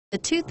The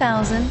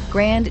 2000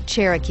 Grand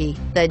Cherokee.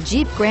 The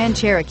Jeep Grand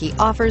Cherokee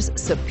offers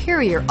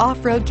superior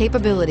off-road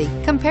capability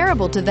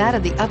comparable to that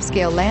of the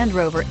upscale Land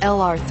Rover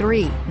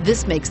LR3.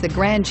 This makes the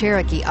Grand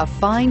Cherokee a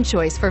fine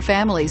choice for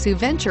families who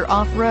venture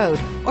off-road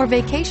or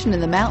vacation in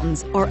the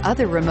mountains or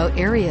other remote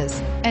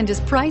areas, and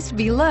is priced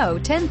below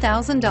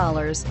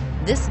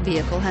 $10,000. This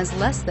vehicle has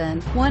less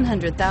than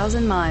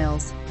 100,000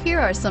 miles. Here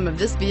are some of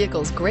this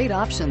vehicle's great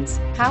options: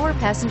 power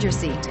passenger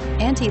seat,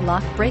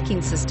 anti-lock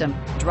braking system,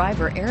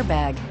 driver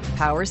airbag,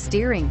 power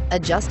steering,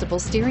 adjustable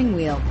steering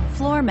wheel,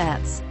 floor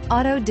mats,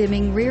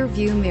 auto-dimming rear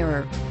view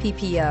mirror,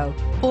 PPO,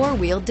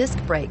 four-wheel disc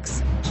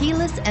brakes,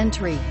 keyless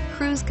entry,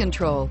 cruise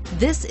control.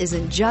 This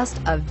isn't just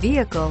a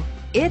vehicle,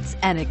 it's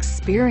an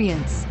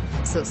experience.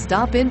 So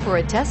stop in for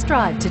a test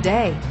drive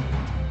today.